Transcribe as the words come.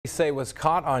say was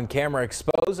caught on camera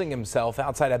exposing himself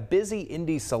outside a busy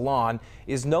Indy salon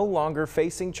is no longer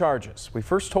facing charges. We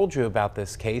first told you about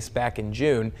this case back in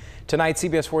June. Tonight,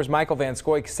 CBS 4's Michael Van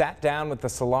Scoik sat down with the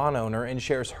salon owner and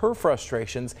shares her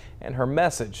frustrations and her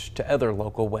message to other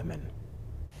local women.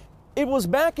 It was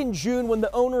back in June when the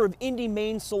owner of Indy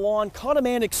Main Salon caught a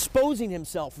man exposing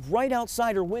himself right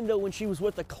outside her window when she was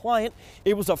with a client.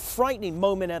 It was a frightening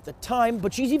moment at the time,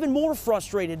 but she's even more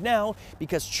frustrated now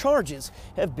because charges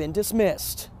have been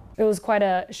dismissed. It was quite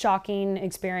a shocking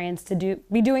experience to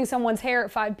be doing someone's hair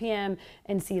at 5 p.m.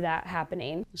 and see that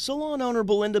happening. Salon owner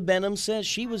Belinda Benham says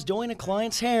she was doing a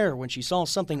client's hair when she saw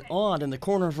something odd in the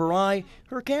corner of her eye.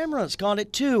 Her cameras caught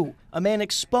it too. A man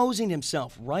exposing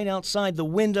himself right outside the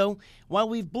window. While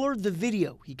we've blurred the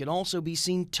video, he could also be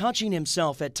seen touching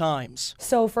himself at times.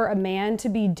 So for a man to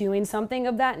be doing something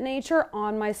of that nature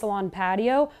on my salon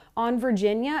patio on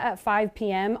Virginia at 5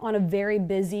 p.m. on a very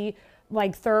busy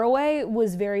thoroughway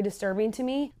was very disturbing to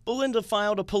me. Belinda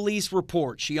filed a police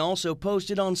report. She also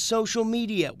posted on social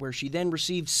media, where she then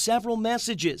received several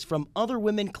messages from other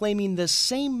women claiming the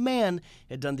same man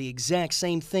had done the exact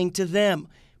same thing to them.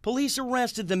 Police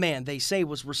arrested the man they say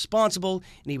was responsible,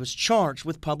 and he was charged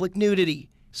with public nudity.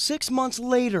 6 months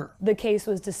later, the case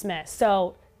was dismissed.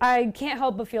 So I can't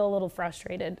help but feel a little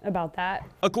frustrated about that.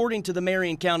 According to the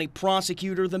Marion County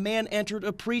prosecutor, the man entered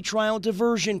a pretrial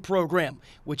diversion program,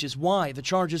 which is why the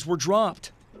charges were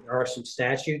dropped. There are some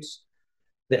statutes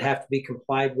that have to be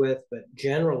complied with, but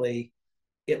generally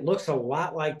it looks a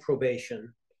lot like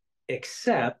probation,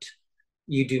 except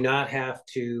you do not have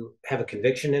to have a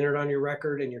conviction entered on your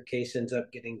record and your case ends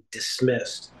up getting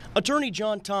dismissed. Attorney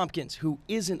John Tompkins, who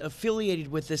isn't affiliated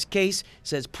with this case,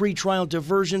 says pretrial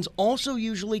diversions also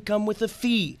usually come with a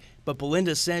fee. But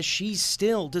Belinda says she's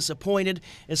still disappointed,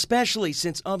 especially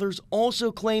since others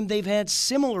also claim they've had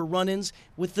similar run-ins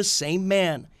with the same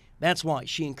man. That's why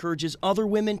she encourages other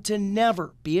women to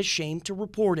never be ashamed to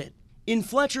report it. In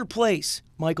Fletcher Place,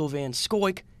 Michael Van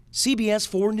Scoik, CBS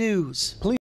 4 News.